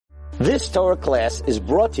This Torah class is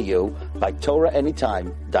brought to you by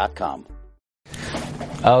TorahAnytime.com.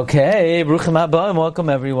 Okay, Bruchim Haba, and welcome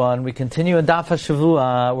everyone. We continue in Daf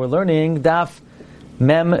HaShavua. We're learning Daf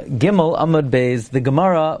Mem Gimel Amud Beis. The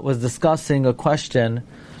Gemara was discussing a question.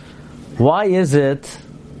 Why is it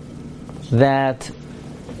that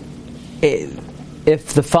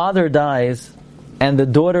if the father dies and the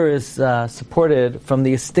daughter is supported from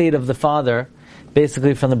the estate of the father,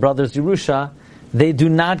 basically from the brothers Yerusha, they do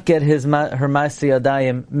not get her Masi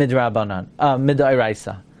Adayim midrabanan,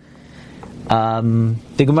 midairaisa?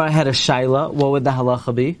 The Gemara had a shaila. What would the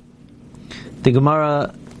halacha be? The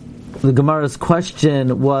Gemara's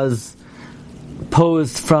question was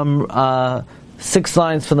posed from 6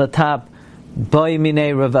 lines from the top. Boi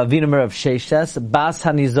mine Rav Avinu Rav Sheshes Bas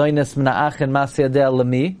hanizoines mina'achin Masi Adayim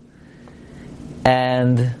lemi.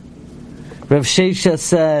 And Rav Sheshes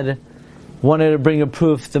said, wanted to bring a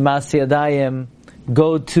proof to Masi Adayim,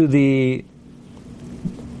 go to the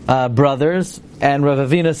brothers, and Rav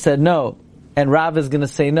Avinu said no, and Rav is going to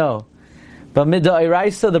say no. But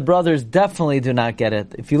Mida'iraisa, the brothers definitely do not get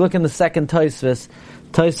it. If you look in the second Tosfos,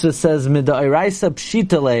 Tosfos says Mida'iraisa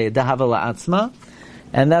pshitale dahavala atzma,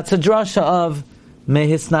 and that's a drasha of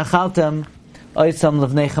Mehisnachaltem oisam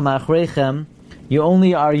levnechem achreichem. You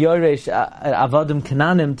only are yoresh avadim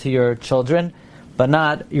kananim to your children, but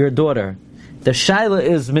not your daughter. The shaila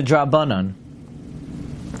is midrabanan.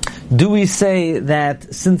 Do we say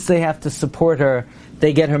that since they have to support her,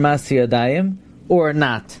 they get her Masi Adayim, or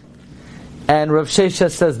not? And Rav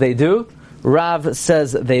Sheshes says they do. Rav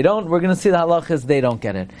says they don't. We're going to see the halachas, they don't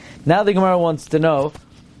get it. Now the Gemara wants to know,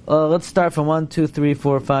 let's start from 1, 2, 3,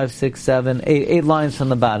 4, 5, 6, 7, 8 lines from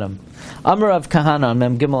the bottom. Amar Rav Kahana,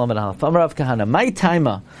 Mem Gimel Amud Aleph. Amar Rav Kahana, my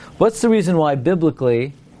taima. What's the reason why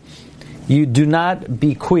biblically you do not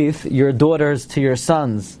bequeath your daughters to your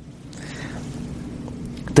sons?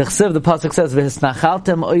 The pasuk says,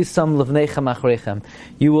 "V'hisnachaltem oisam levnechem achreichem."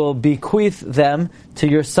 You will bequeath them to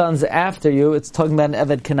your sons after you. It's talking about an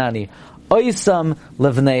Eved Kanani. Oisam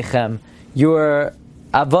levnechem, your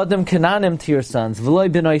avodim Kananim to your sons. V'loi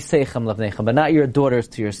b'noi seichem levnechem, but not your daughters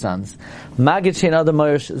to your sons. Magid shein adam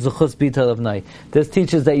yoresh zuchus bita levnoi. This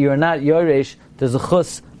teaches that you are not yoresh the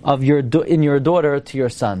zuchus of in your daughter to your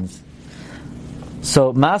sons.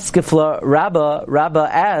 So Maskefla Rabba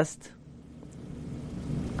asked,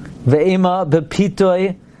 Ve'ema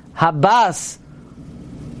bepitoi habas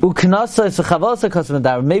uknasos v'chavos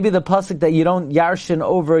kosmedar. Maybe the pasuk that you don't yarshin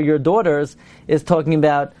over your daughters is talking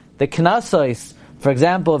about the knasos. For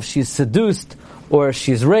example, if she's seduced, or if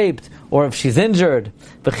she's raped, or if she's injured.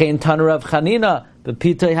 V'chein tanu Rav Chanina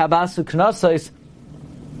bepitoi habas uknasos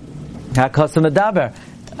hakosmedaber.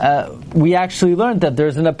 We actually learned that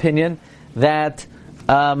there's an opinion that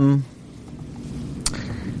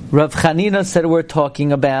Rav Chanina said we're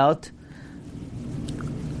talking about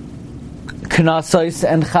knasos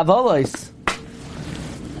and chavalos.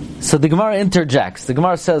 So the Gemara interjects. The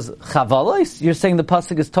Gemara says, chavalos? You're saying the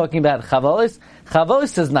pasuk is talking about chavalos?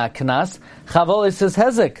 Chavalos is not knas. Chavalos is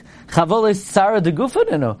hezek. Chavalos tsara de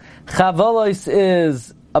gufadinu. Chavalos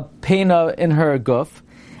is a pena in her guf.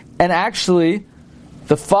 And actually,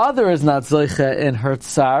 the father is not zoicha in her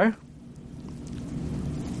tsar.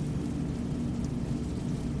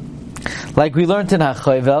 Like we learned in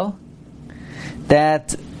HaChovel,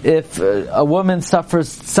 that if a woman suffers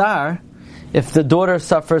tsar, if the daughter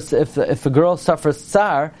suffers, if a girl suffers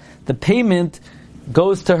tsar, the payment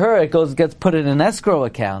goes to her. It gets put in an escrow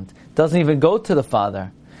account. It doesn't even go to the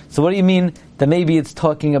father. So what do you mean that maybe it's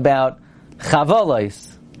talking about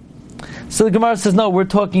chavalos? So the Gemara says no. We're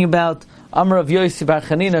talking about Amar of Yossi Bar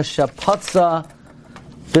Chanina Shapatza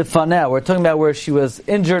Bifaneh. We're talking about where she was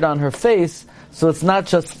injured on her face. So it's not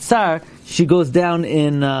just tsar, she goes down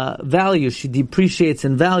in value, she depreciates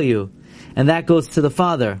in value, and that goes to the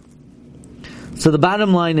father. So the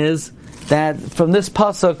bottom line is that from this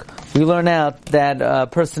pasuk, we learn out that a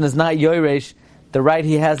person is not yoresh, the right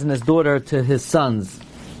he has in his daughter to his sons.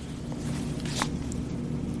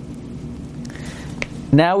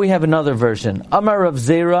 Now we have another version. Amar Rav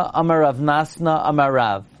Zera, Amar Rav Nasna, Amar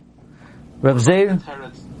Rav. Rav Zera.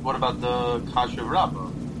 What about the Kasha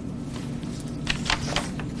Rabbah?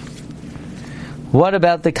 What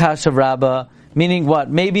about the Kasha Rabbah? Meaning what?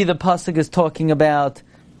 Maybe the pasuk is talking about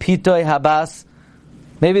Pitoi Habas.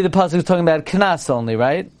 Maybe the pasuk is talking about Knas only,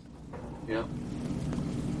 right? Yeah.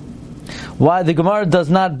 Why? The Gemara does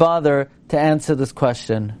not bother to answer this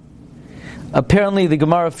question. Apparently the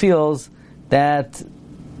Gemara feels that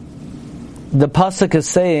the pasuk is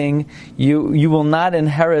saying you will not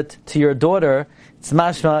inherit to your daughter. It's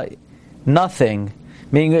mashma nothing,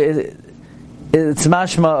 meaning it's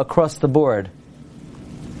mashma across the board.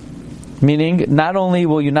 Meaning, not only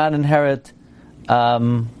will you not inherit,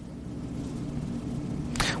 what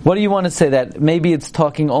do you want to say? That maybe it's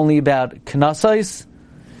talking only about knasais?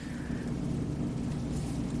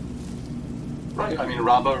 Right, I mean,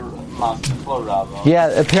 Rabba, Maskeflo Rabba. Yeah,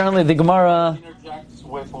 apparently the Gemara interjects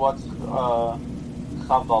with what's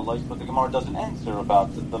Chavalos, but the Gemara doesn't answer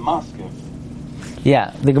about the Maskef.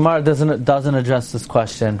 Yeah, the Gemara doesn't address this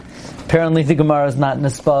question. Apparently the Gemara is not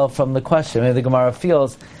nispal from the question. Maybe the Gemara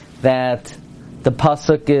feels that the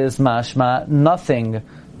pasuk is mashma, nothing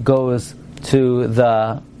goes to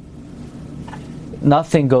the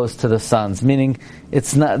sons. Meaning,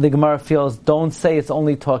 it's not. The Gemara feels, don't say it's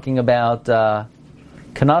only talking about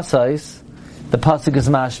kanasais. The pasuk is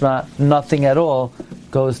mashma, nothing at all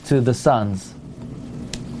goes to the sons.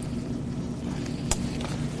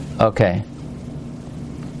 Okay.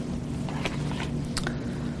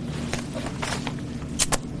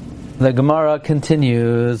 The Gemara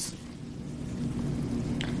continues.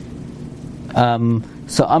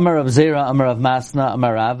 So Amar of Zera, Amar of Masna,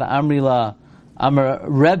 Amar Rav, Amrila, Amar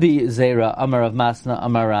Rebbe Zera, Amar of Masna,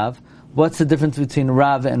 Amar Rav. What's the difference between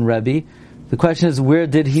Rav and Rebbe? The question is, where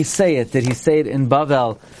did he say it? Did he say it in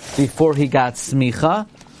Bavel before he got smicha,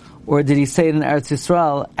 or did he say it in Eretz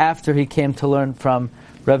Yisrael after he came to learn from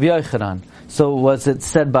Rabbi Yochanan? So was it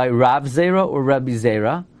said by Rav Zera or Rebbe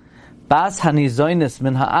Zera? Bas hanizoinis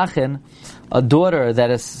min ha'achin, a daughter that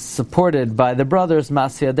is supported by the brothers,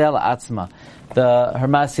 Masyadel Atzma. Her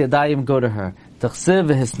Masyadayim go to her. Tachsiv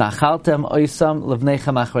hisnachaltem oisam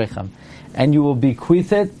levnechem achrechem. And you will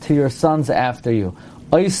bequeath it to your sons after you.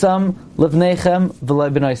 Oisam levnechem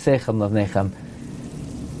v'lo b'noisechem levnechem.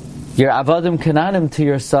 Your avadim kananim to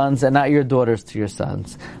your sons and not your daughters to your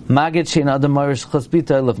sons. Magid shein adam morish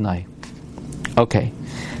chosbita levnai. Okay.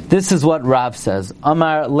 This is what Rav says.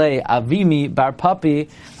 Amar le Avimi bar Papi.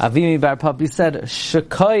 Avimi bar Papi said,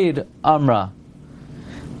 Shakoid Amra.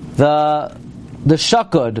 The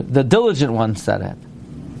Shakod, the diligent one, said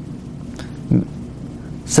it.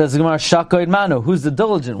 Says Gemara, Shakoid Manu. Who's the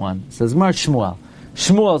diligent one? Says Gemara, Shmuel.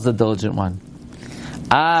 Shmuel's the diligent one.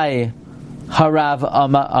 I Harav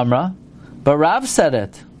Amra. But Rav said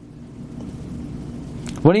it.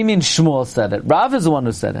 What do you mean Shmuel said it? Rav is the one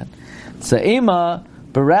who said it. So Ema.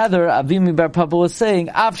 But rather, Avimi bar Papa was saying,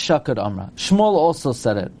 Av Shakad Amra. Shmuel also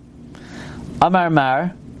said it. Amar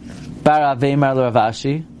Mar, bar Avimar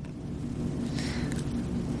Ravashi.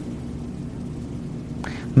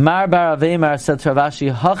 Mar bar Avimar said to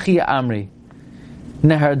Ravashi, Hachi Amri,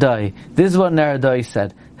 Nehardai. This is what Nehardai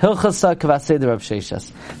said. Hilchasa Kvasei de Rab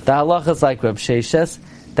Sheshes. The halacha is like Rab Sheshes,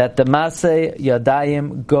 that the Masei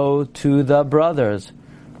Yadayim go to the brothers.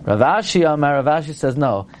 Ravashi Amar, Ravashi says,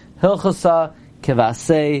 no. Hilchasa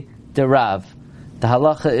Kevasei de Rav. The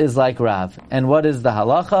halacha is like Rav. And what is the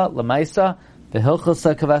halacha? Lamaisa, the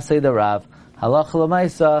hilchasa kevasei de Rav. Halacha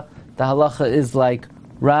lamaisa, the halacha is like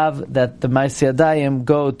Rav, that the Maisyadayim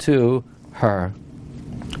go to her.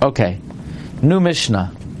 Okay. New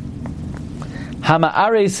Mishnah.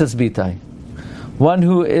 Hama'ares his bitai. One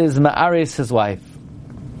who is ma'ares his wife.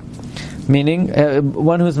 Meaning,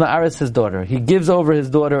 one who is ma'ares his daughter. He gives over his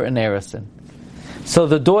daughter in Erison. So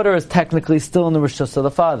the daughter is technically still in the rishus of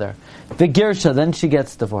the father. Vigirsha, then she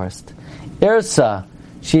gets divorced. Irsa,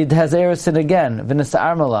 she has Erison again, Vinisa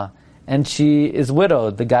Armala, and she is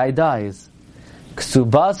widowed, the guy dies.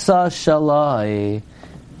 Ksubasa Shalai.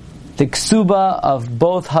 The ksuba of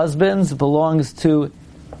both husbands belongs to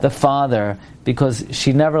the father, because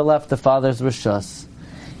she never left the father's rishus.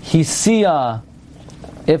 Hisia,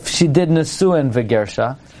 if she did Nesuin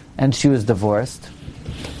Vigirsha, and she was divorced.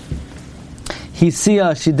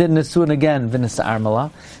 Hisia, she did Nesuin again, Vinisa Armala,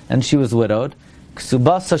 and she was widowed.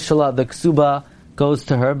 Ksubasa Shala, the ksuba goes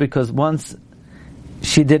to her, because once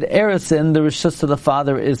she did Erison, the rishus of the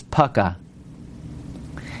father is Paka.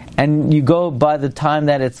 And you go by the time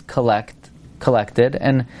that it's collected,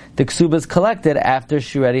 and the ksuba is collected after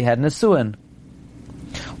she already had Nesuin.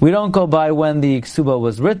 We don't go by when the ksuba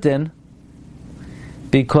was written,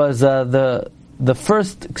 because the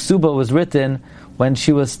first ksuba was written when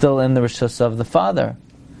she was still in the rishus of the father.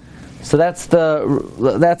 So that's the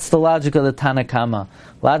logic of the Tanakama.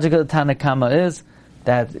 Logic of the Tanakama is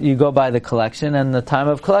that you go by the collection, and the time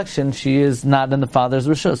of collection she is not in the father's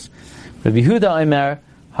rishus. Rabbi Yehuda Omer,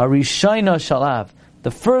 Harishayna Shalav.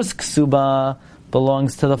 The first ksuba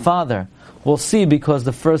belongs to the father. We'll see, because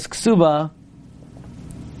the first ksuba.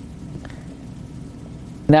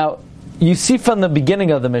 Now, you see from the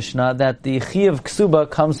beginning of the Mishnah that the Chiyav Ksuba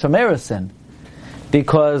comes from Erison,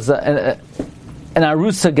 because an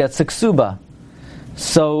Arusa gets a Ksuba.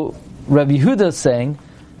 So Rabbi Yehuda is saying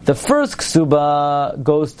the first Ksuba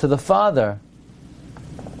goes to the father.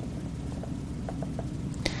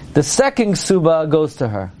 The second ksuba goes to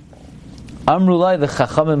her. Amrulai, the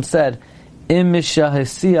Chachamim said, Im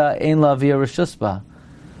mishahesiya ein lavia reshusba.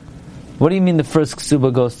 What do you mean the first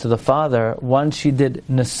ksuba goes to the father? Once she did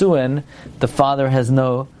nesuin, the father has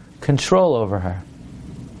no control over her.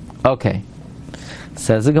 Okay.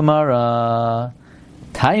 Says the Gemara,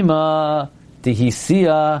 Taima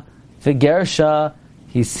dihisiya v'gersha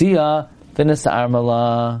hisiya v'nis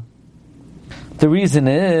armala. The reason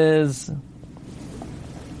is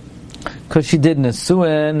because she did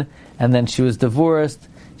nesuin and then she was divorced.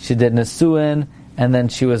 She did nesuin and then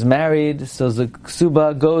she was married. So the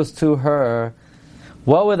ksuba goes to her.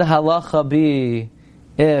 What would the halacha be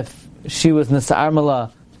if she was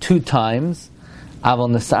nisarmala 2 times? Aval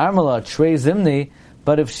nisarmala trei zimni.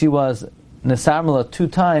 But if she was nisarmala 2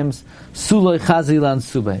 times, suloi chazilan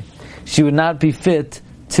sube, she would not be fit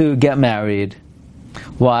to get married.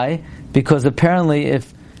 Why? Because apparently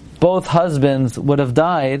if both husbands would have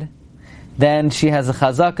died, then she has a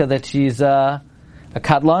chazaka that she's a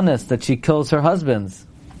katlanis, that she kills her husbands.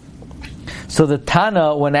 So the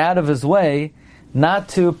Tana went out of his way not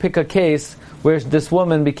to pick a case where this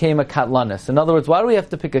woman became a katlanis. In other words, why do we have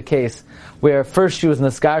to pick a case where first she was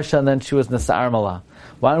niskarsha and then she was nisarmala?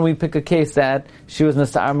 Why don't we pick a case that she was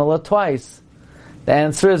nisarmala twice? The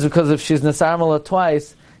answer is because if she's nisarmala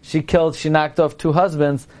twice, she knocked off 2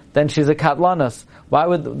 husbands, then she's a katlanis. Why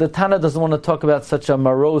would the Tana doesn't want to talk about such a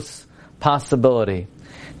morose possibility?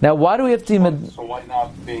 Now, why do we have to even? So why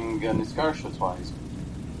not being niskarsha twice?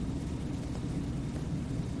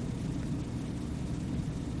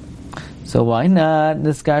 So why not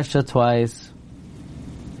niskarsha twice?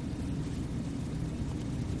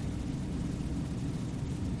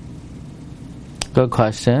 Good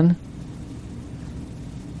question.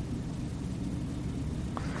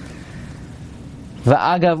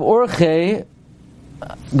 Va'agav orche.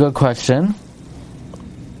 Good question.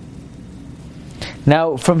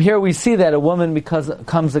 Now, from here we see that a woman becomes a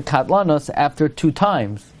katlanos after 2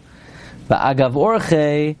 times. Va'agav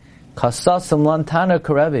orche kasasam lan tana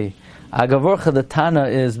karebi. Agav orche, the Tana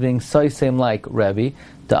is being soisem like Rebbe.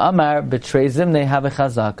 The Amar betrays zimne have a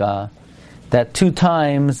chazaka. That 2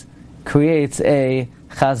 times creates a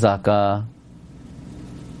chazaka.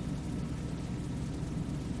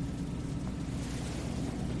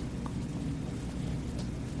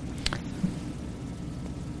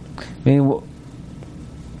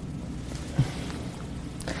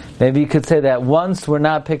 Maybe you could say that once we're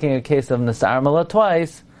not picking a case of nisarmala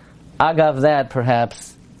twice, agav that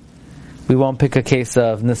perhaps we won't pick a case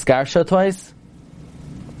of niskarsha twice.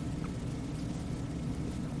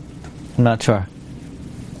 I'm not sure.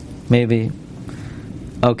 Maybe.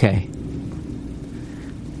 Okay.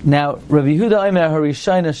 Now, Rabbi Yehuda Omer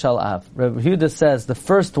Harishayna Shalav. Rabbi Yehuda says the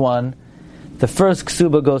first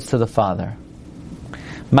ksuba goes to the father.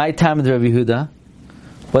 My time with Rabbi Yehuda.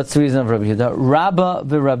 What's the reason of Rabbi Yehuda? Rabba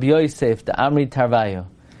v'Rabbi Yosef the Amri Tarvayu.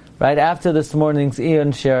 Right after this morning's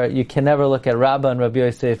Iyun share, you can never look at Rabba and Rabbi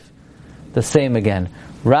Yosef the same again.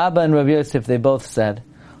 Rabba and Rabbi Yosef, they both said,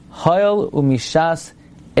 Hoyel umishas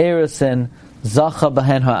erison zacha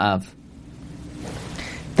b'hen ha'av.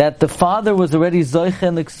 That the father was already zoiche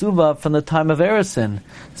in the ksuba from the time of erison.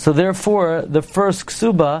 So therefore, the first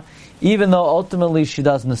ksuba, even though ultimately she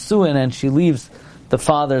does nesuin and she leaves the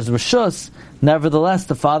father's rishus, nevertheless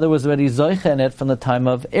the father was already zoiche in it from the time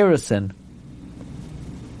of erison.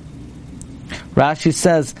 Rashi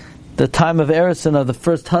says, the time of erison of the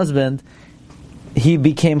first husband, he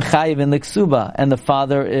became chayiv in the ksuba, and the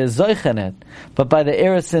father is zoich in it. But by the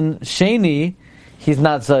erison sheni, he's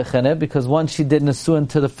not zoich in it, because once she did nesuin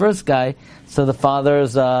to the first guy, so the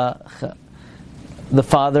father's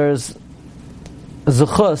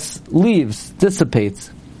zuchus leaves,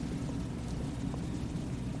 dissipates.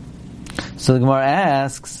 So the Gemara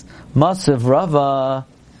asks, Masiv Rava,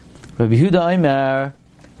 Rabbi Yehuda Omer,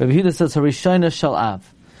 Rabbi Yehuda says, Harishayna Shalav.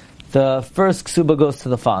 The first ksuba goes to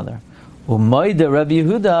the father. Umayda Rabbi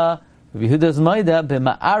Yehuda's Maida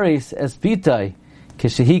b'ma'aris esbitai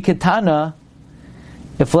kishehi ketana.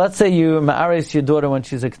 If let's say you ma'aris your daughter when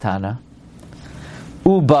she's a ketana,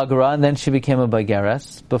 bagra, and then she became a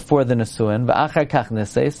bageres before the nesuin, v'achar kach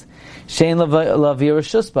neses shein lavir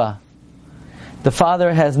shusba. The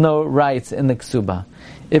father has no rights in the ksuba.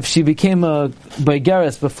 If she became a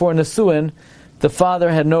bageres before nesuin, the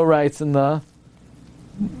father had no rights in the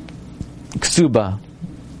ksuba.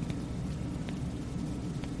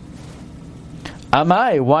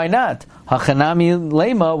 Amai, why not? Hachanami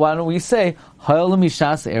lema, why don't we say Hayol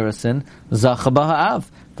mishas erison zacha b'ha'av?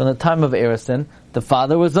 From the time of erison, the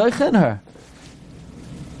father was zoich in her.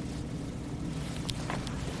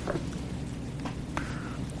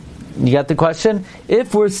 You got the question?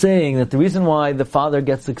 If we're saying that the reason why the father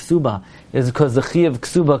gets the ksuba is because the chi of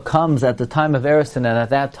ksuba comes at the time of Erison, and at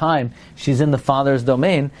that time she's in the father's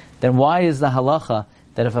domain, then why is the halacha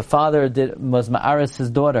that if a father was ma'aris his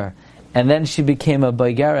daughter, and then she became a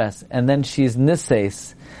baigeres, and then she's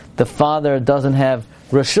nises, the father doesn't have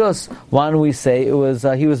rashus? Why don't we say he was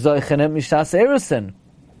zoichenet mishas Erison?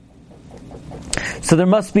 So there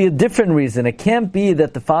must be a different reason. It can't be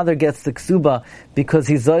that the father gets the ksuba because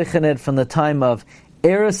he's zoichenet from the time of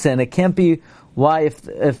Erison. It can't be why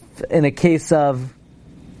if in a case of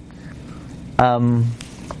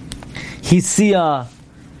hisia.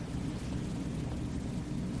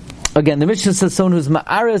 Again, the Mishnah says someone who's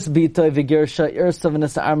ma'aris bitoy v'gersha irsa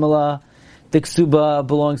v'nesa armala, the ksuba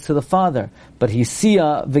belongs to the father. But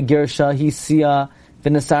hisia v'gersha hisia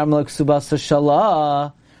v'nesa armala ksuba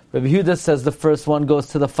sashala. Rabbi Yehuda says the first one goes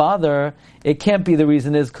to the father. It can't be the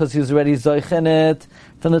reason is because he was already zoichenet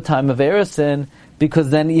from the time of Erison, because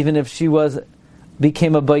then even if she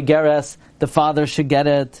became a boigeres, the father should get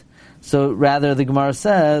it. So rather the Gemara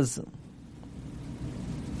says,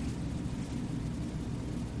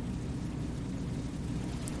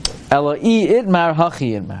 Eloi itmar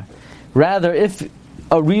hachi itmar. Rather, if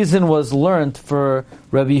a reason was learned for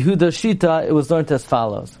Rabbi Yehuda Shita, it was learned as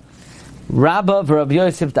follows. Rabba v'Rabbi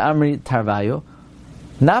Yosef d'Amri Tarvayu,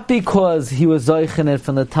 not because he was zoichenet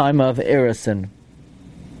from the time of Erison,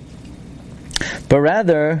 but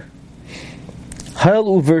rather Ha'il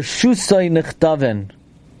uver shusay nechtaven,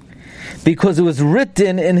 because it was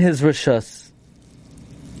written in his rishus.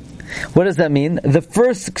 What does that mean? The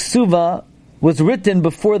first ksuva was written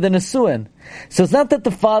before the nesuin. So it's not that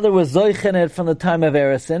the father was zoichenet from the time of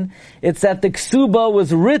Erison, it's that the ksuba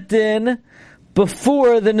was written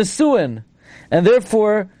before the nesuin. And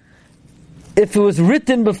therefore, if it was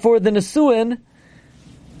written before the nesuin,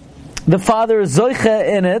 the father is zoiche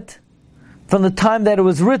in it from the time that it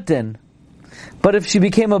was written. But if she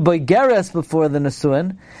became a boigeres before the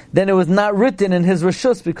nesuin, then it was not written in his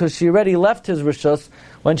rishus because she already left his rishus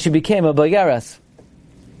when she became a boigeres.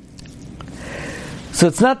 So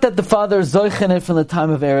it's not that the father is zoiche in it from the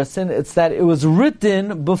time of Erison, it's that it was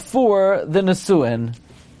written before the nesuin.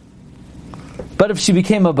 But if she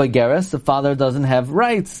became a boigeres, the father doesn't have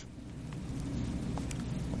rights.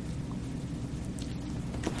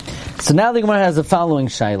 So now the Gemara has the following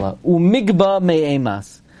shaila: Umigba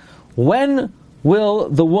me'emas. When will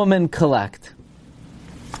the woman collect?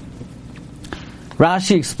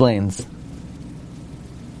 Rashi explains.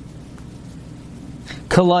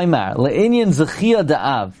 Kalaymar le'inyan zechia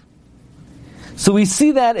da'av. So we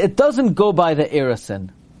see that it doesn't go by the Erison,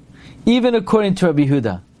 even according to Rabbi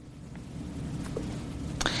Yehuda.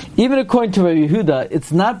 Even according to Rabbi Yehuda,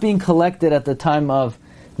 it's not being collected at the time of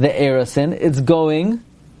the Erison. It's going,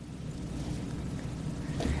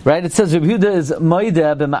 right? It says Rabbi Yehuda is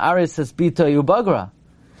moideh b'ma'aris esbita yubagra.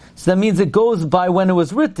 So that means it goes by when it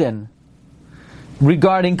was written,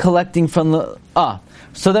 regarding collecting from the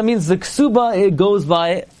So that means the ksuba, it goes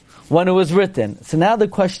by when it was written. So now the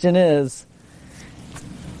question is,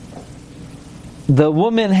 the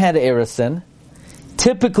woman had Erison.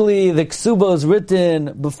 Typically, the ksuba is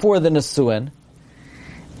written before the nesuin.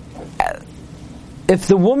 If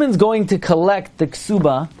the woman's going to collect the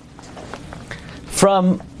ksuba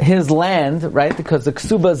from his land, right? Because the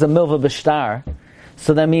ksuba is a milva b'shtar,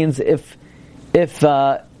 so that means if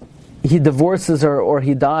he divorces her or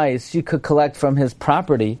he dies, she could collect from his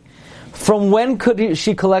property. From when could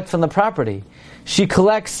she collect from the property? She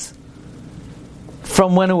collects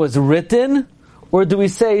from when it was written, or do we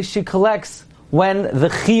say she collects when the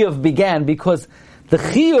chiyuv began? Because the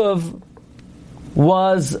chiyuv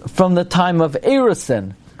was from the time of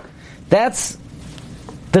Erison. That's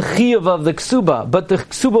the chiyuv of the ksuba. But the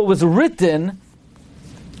ksuba was written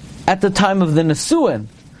at the time of the nesuin.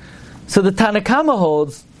 So the Tanakama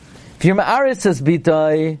holds, if your ma'aris says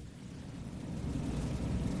bitai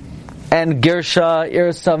and Gersha,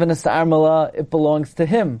 Irsavinas Armala, it belongs to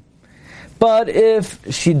him. But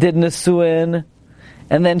if she did nesuin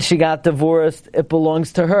and then she got divorced, it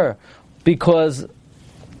belongs to her. Because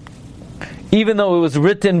even though it was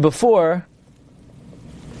written before,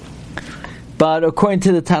 but according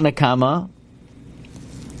to the Tanakama,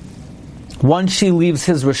 once she leaves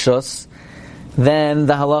his rishus, then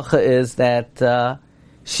the halacha is that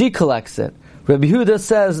she collects it. Rabbi Yehuda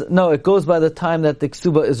says, no, it goes by the time that the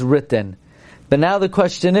ksuba is written. But now the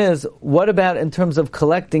question is, what about in terms of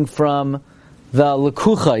collecting from the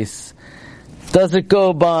lekuchais? Does it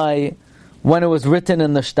go by when it was written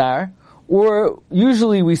in the shtar? Or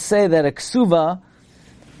usually we say that a ksuba,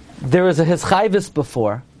 there is a hischayvis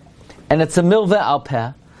before, and it's a milve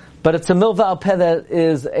alpeh, but it's a milva al peh that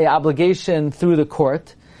is a obligation through the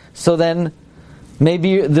court. So then, maybe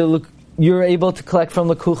you're able to collect from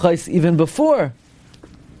the kuchais even before.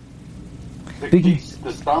 The case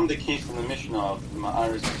in the Mishnah of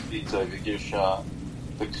Ma'aris V'Girsha,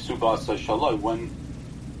 the Kesubos Shaloi,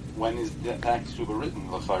 when is that Kesuba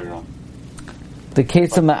written, L'chayra? The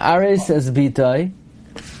case of Ma'aris as Bitai.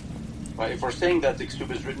 Right, if we're saying that the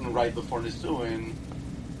Kesuba is written right before Nesuin,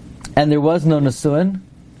 and there was no Nesuin,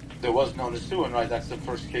 right? That's the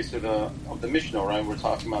first case of the Mishnah, right? We're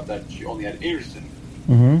talking about that she only had Erisin.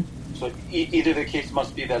 Mm-hmm. So either the case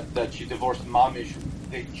must be that she divorced Mamish.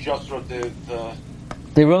 They just wrote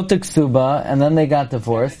They wrote the Ksuba and then they got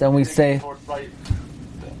divorced, and we say. Right,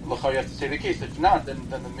 L'chayra, you have to say the case. If not, then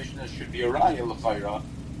the Mishnah should be a raya L'chayra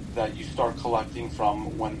that you start collecting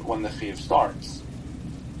from when the Chiyuv starts.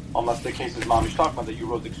 Unless the case is Mamish talking about that you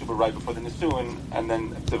wrote the Ksuba right before the Nesuin and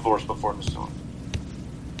then divorced before Nesuin.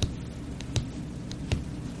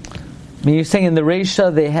 I mean, you're saying in the Reisha,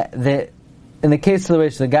 in the case of the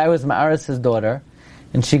Reisha, the guy was Ma'aris' daughter,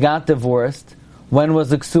 and she got divorced. When was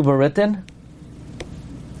the Ksuba written?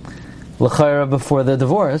 L'chayra, before the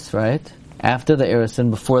divorce, right? After the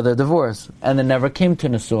Erisin, before the divorce. And it never came to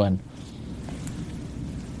Nesuin.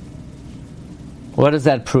 What does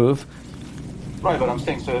that prove? Right, but I'm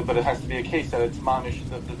saying, but it has to be a case that it's Mamish,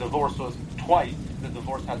 the divorce was twice, the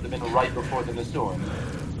divorce had to have been right before the Nesuin.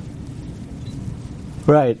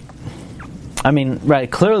 Right. I mean,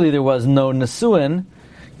 right, clearly there was no Nesuin.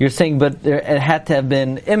 You're saying, but it had to have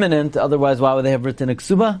been imminent, otherwise why would they have written a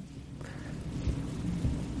Ksuba?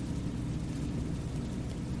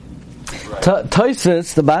 Right.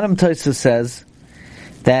 Tosfos, the bottom Tosfos says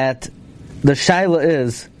that the shaila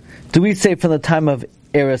is, do we say from the time of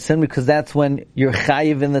Erisin, because that's when you're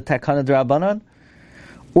chayiv in the Takana D'Rabbanan?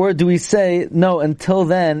 Or do we say, no, until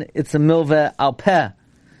then, it's a milva al peh.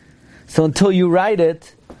 So until you write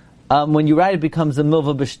it, when you write it becomes a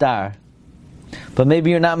milva b'shtar. But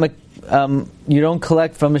maybe you're not, you don't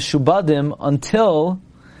collect from a shubadim until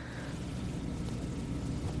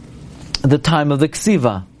the time of the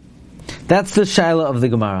ksiva. That's the shaila of the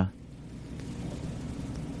Gemara.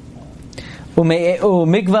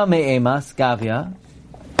 Mikva me'emas gavya.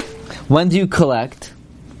 When do you collect?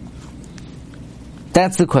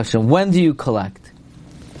 That's the question. When do you collect?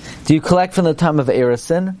 Do you collect from the time of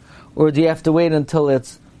Erisin, or do you have to wait until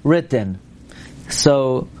it's written?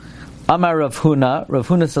 So, Amar Rav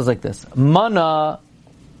Huna says like this: Mana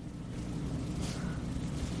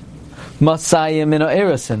Masayim min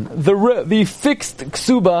Erisin. The fixed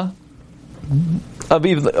ksuba of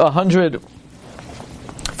 100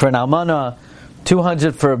 for an almana,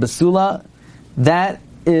 200 for a basula. That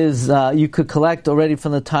is you could collect already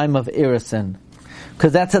from the time of Erisin,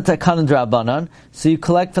 because that's a Takan D'Rabbanan. So you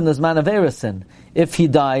collect from the Zman of Erisin. If he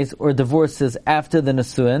dies or divorces after the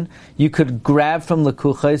Nesuin, you could grab from the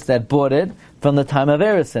Kuchais that bought it from the time of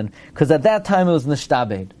Erisin, because at that time it was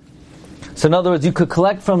Nishtabed. So in other words, you could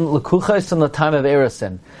collect from Lekuchais from the time of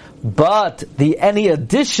Erisin. But any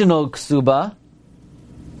additional Ksuba,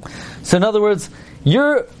 so in other words,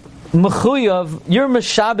 you're Mechuyav, you're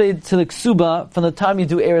Meshabed to the Ksuba from the time you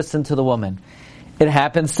do Erisin to the woman. It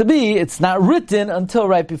happens to be, it's not written until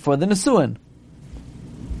right before the Nesuin.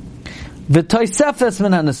 V'toisefes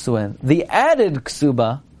min ha-nesuin. The added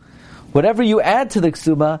ksuba, whatever you add to the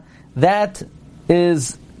ksuba, that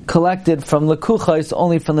is collected from lekuchos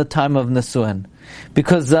only from the time of nesuin,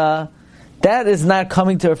 because that is not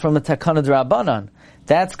coming to her from a takana d'Rabbanan.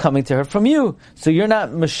 That's coming to her from you. So you're not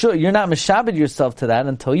meshabed yourself to that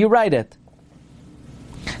until you write it.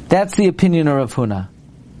 That's the opinion of Rav Huna.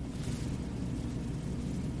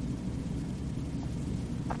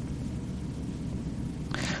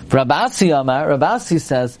 Rabasi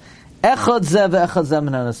says, Echad zeh ve'echad zeh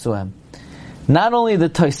min ha-nesuim. Not only the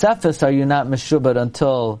Tosefes are you not meshubad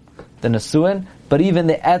until the Nesuin, but even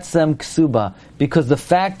the Etzem Ksuba. Because the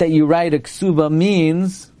fact that you write a Ksuba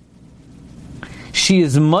means she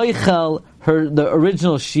is moichel the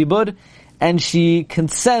original Shibud, and she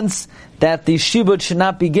consents that the Shibud should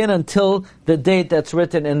not begin until the date that's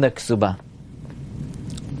written in the Ksuba.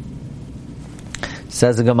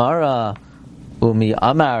 Says the Gemara, Umi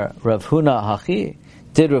Amar Rav Huna Hachi.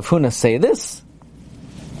 Did Rav Huna say this?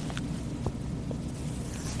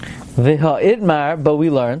 V'ha idmar, but we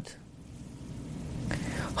learned.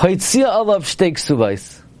 Haitzia alav shtei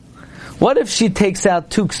ksubais. What if she takes out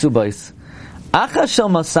 2 ksubais? Acha shel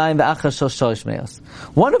masayim ve'acha shel shalish meos.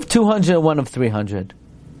 One of 200 and one of 300.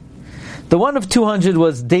 The one of 200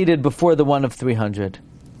 was dated before the one of 300.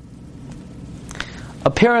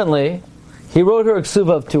 Apparently, he wrote her a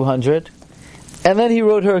ksuba of 200, and then he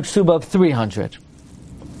wrote her a ksuba of 300.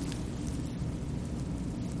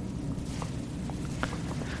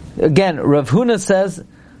 Again, Rav Huna says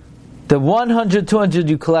the 100, 200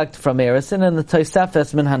 you collect from Erisin and the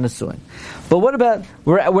Tosefes min Hanasuin. But what about,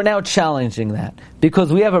 we're now challenging that.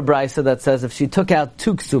 Because we have a brisa that says if she took out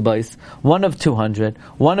 2 ksubais, one of 200,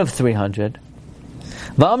 one of 300.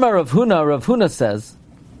 V'amar Rav Huna says,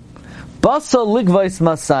 Basa ligvais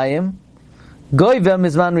masayim, goivem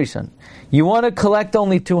mizman rishon. You want to collect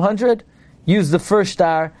only 200? Use the first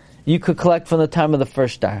star. You could collect from the time of the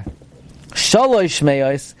first star. Shalosh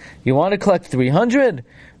meyos. You want to collect 300?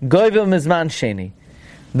 Goivem mizman sheni.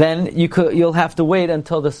 Then you'll have to wait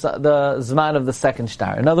until the zman of the second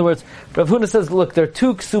star. In other words, Rav Huna says, look, there are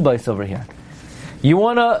 2 ksubais over here. You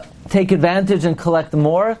want to take advantage and collect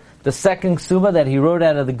more, the second ksuba that he wrote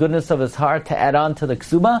out of the goodness of his heart to add on to the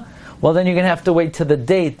ksuba, well then you're going to have to wait to the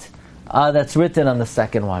date that's written on the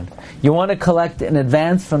second one. You want to collect in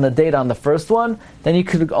advance from the date on the first one, then you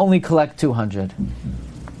could only collect 200.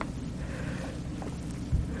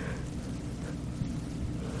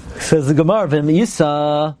 Says the Gemara,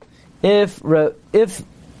 V'misa, if Rav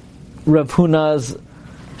Huna's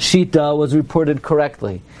shita was reported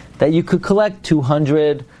correctly, that you could collect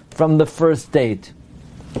 200 from the first date,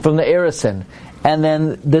 from the Erisin, and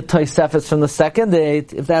then the Tosefes from the second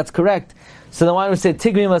date, if that's correct, so then why don't we say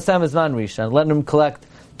Tigri Masam is Man Rishon, let him collect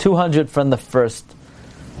 200 from the first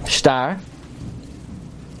star,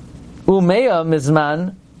 Umeya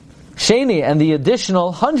Mizman Sheni, and the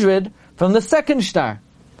additional 100 from the second star.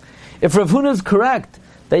 If Rav Huna is correct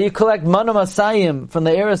that you collect Mana Masayim from the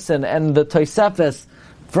Erisin and the Tosefes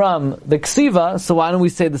from the Ksiva, so why don't we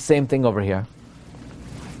say the same thing over here?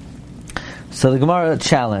 So the Gemara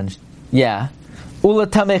challenged, yeah. Ula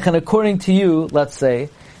Tamech, and according to you, let's say,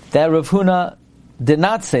 that Rav Huna did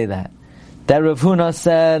not say that. That Rav Huna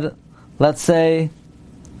said, let's say,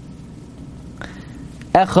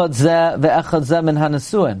 Echad zeh ve'echad zeh min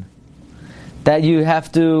hanasuin. That you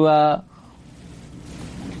have to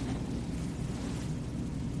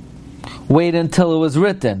wait until it was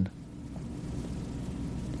written.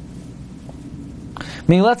 I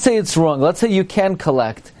mean, let's say it's wrong. Let's say you can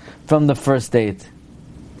collect from the first date.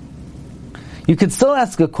 You could still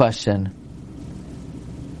ask a question.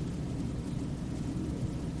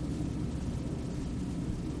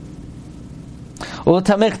 Why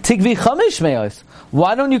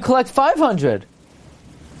don't you collect 500?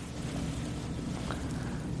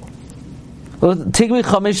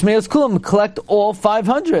 Collect all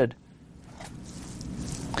 500.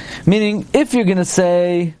 Meaning, if you're going to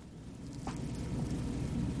say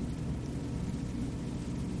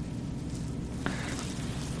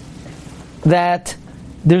that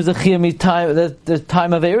there's a chiyami time, that the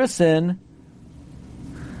time of Erisin,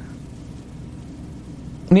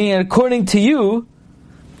 meaning according to you,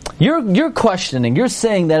 you're questioning, you're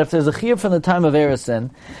saying that if there's a chiyah from the time of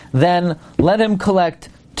Erisin, then let him collect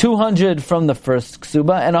 200 from the first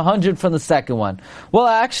ksuba and 100 from the second one. Well,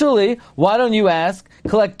 actually, why don't you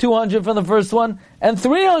collect 200 from the first one and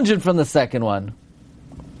 300 from the second one?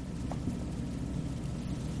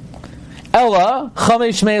 Ella,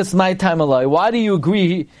 chamesh meis my time alai. Why do you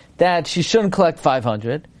agree that she shouldn't collect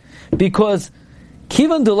 500? Because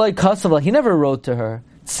kivan delay kasava, he never wrote to her,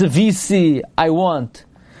 Tzvisi, I want,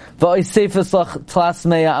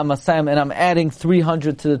 and I'm adding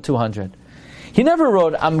 300 to the 200. He never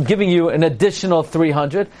wrote, I'm giving you an additional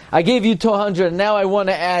 300. I gave you 200, and now I want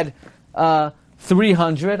to add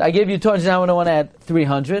 300. I gave you 200, now I want to add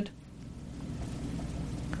 300.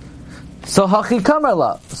 So, Hachi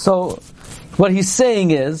Kamarla. So, what he's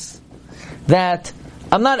saying is that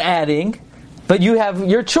I'm not adding, but you have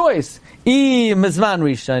your choice. Mizman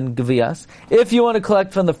Rishon Gvias. If you want to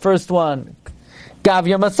collect from the first one,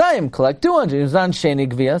 Gavya Masayim, collect 200. Mizman Sheni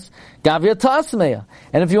Gvias, Gavya Tasmeya.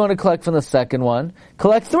 And if you want to collect from the second one,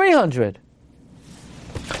 collect 300.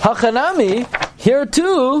 Hachanami, here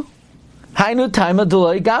too, Hainu Taima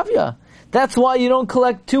Dulai Gavya. That's why you don't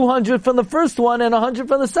collect 200 from the first one and 100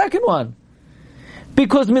 from the second one.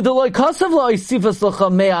 Because Midulai Kasav Lo Isifas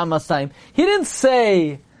Locha Mea Masayim. He didn't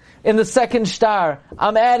say in the second star,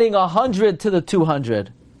 I'm adding 100 to the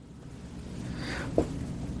 200.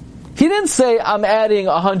 He didn't say, I'm adding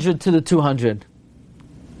 100 to the 200.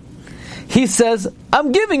 He says,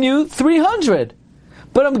 I'm giving you 300.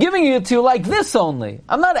 But I'm giving it to you like this only.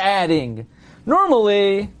 I'm not adding.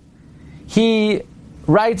 Normally, he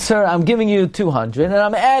writes her, I'm giving you 200, and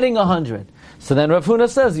I'm adding 100. So then Rav Huna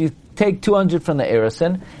says, you take 200 from the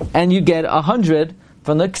Erisin, and you get 100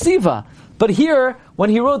 from the Ksiva. But here, when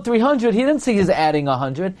he wrote 300, he didn't say he's adding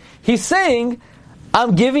 100. He's saying,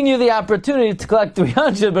 I'm giving you the opportunity to collect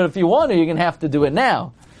 300, but if you want to, you're going to have to do it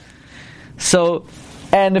now. So,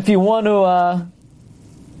 and if you want to,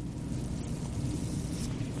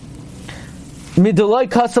 Midulai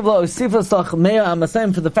kasav lo usifas lach mea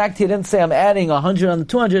amasayim, for the fact he didn't say I'm adding 100 on the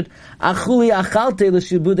 200. Achuli achalte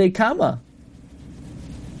l'shibudei kama.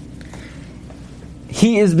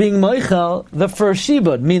 He is being moichel the first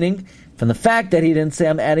shibud, meaning from the fact that he didn't say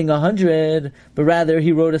I'm adding 100, but rather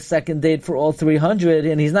he wrote a second date for all 300,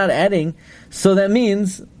 and he's not adding. So that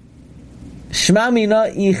means shma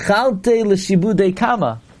mina ichalte l'shibudei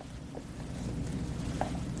kama.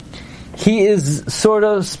 He is, sort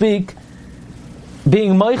of speak,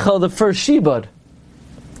 being moichel the first shibud.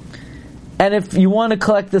 And if you want to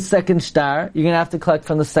collect the second star, you're going to have to collect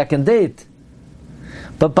from the second date.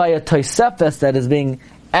 But by a toisefes that is being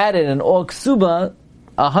added in all ksuba,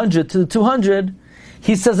 100 to the 200,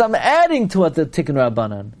 he says, I'm adding to what the Tikkun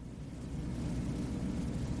Rabbanan.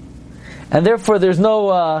 And therefore he's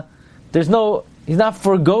not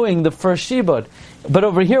foregoing the first shibud. But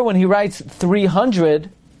over here when he writes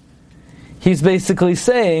 300, he's basically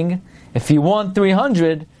saying, if you want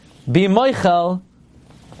 300, be moichel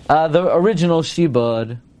the original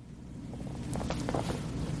shibud.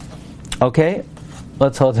 Okay,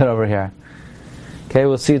 let's hold it over here. Okay,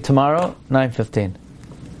 we'll see you tomorrow, 9:15.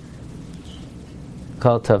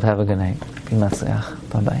 Kol tov, have a good night. Be matzliach.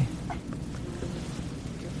 Bye-bye.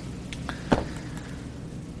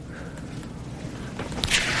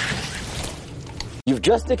 You've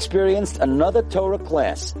just experienced another Torah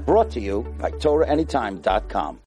class brought to you by TorahAnytime.com.